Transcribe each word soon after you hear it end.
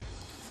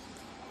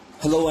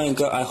Hello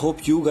Anchor, I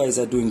hope you guys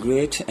are doing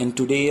great, and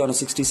today on a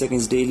 60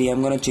 seconds daily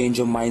I'm going to change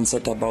your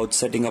mindset about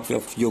setting up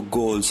your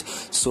goals.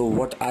 So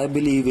what I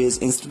believe is,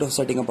 instead of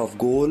setting up a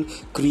goal,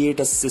 create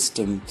a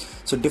system.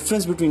 So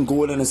difference between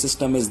goal and a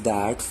system is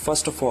that,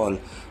 first of all,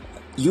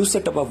 you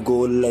set up a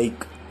goal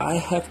like I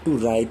have to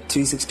write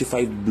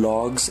 365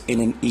 blogs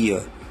in an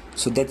year.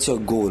 So that's your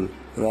goal,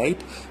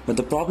 right? But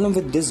the problem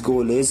with this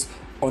goal is,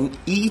 on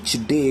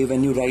each day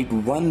when you write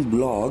one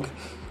blog,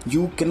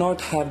 you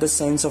cannot have the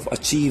sense of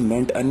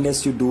achievement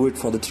unless you do it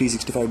for the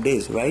 365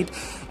 days, right?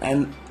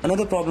 And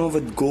another problem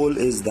with goal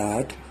is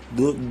that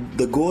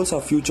the goals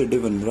are future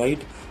driven,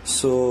 right?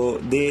 So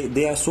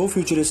they are so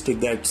futuristic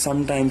that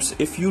sometimes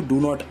if you do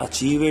not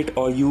achieve it,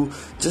 or you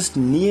just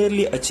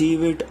nearly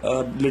achieve it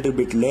a little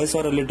bit less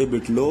or a little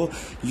bit low,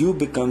 you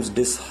becomes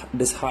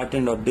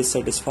disheartened or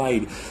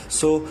dissatisfied.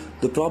 So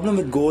the problem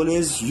with goal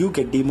is you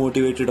get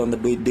demotivated on the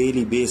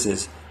daily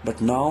basis. But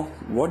now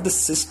what the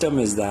system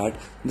is, that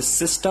the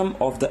system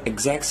of the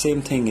exact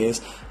same thing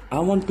is, I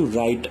want to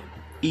write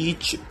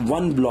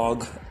one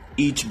blog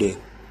each day,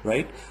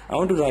 right? I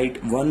want to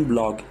write one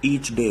blog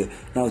each day.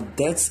 Now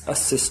that's a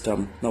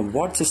system. Now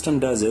what system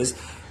does is,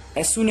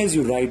 as soon as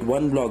you write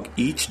one blog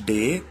each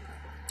day,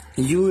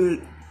 you will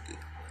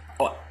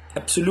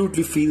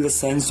absolutely feel the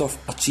sense of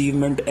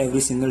achievement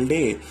every single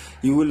day.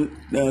 You will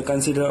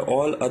consider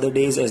all other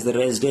days as the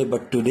rest day,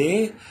 but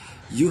today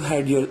you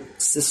had your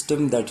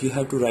system that you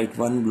have to write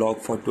one blog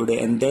for today,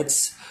 and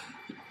that's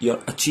your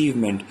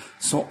achievement.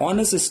 So on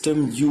a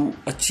system you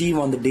achieve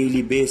on the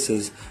daily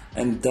basis,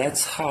 and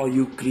that's how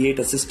you create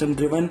a system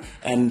driven.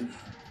 And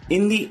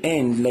in the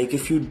end, like,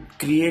 if you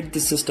create the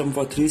system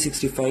for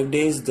 365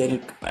 days, then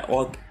it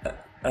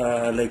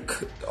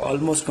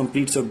almost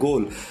completes your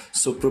goal.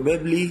 So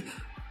probably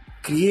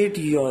convert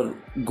your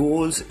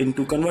goals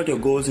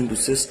into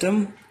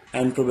system,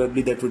 and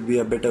probably that would be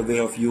a better way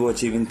of you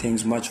achieving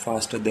things much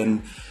faster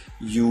than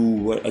you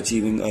were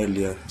achieving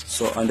earlier.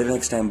 So until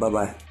next time, bye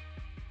bye.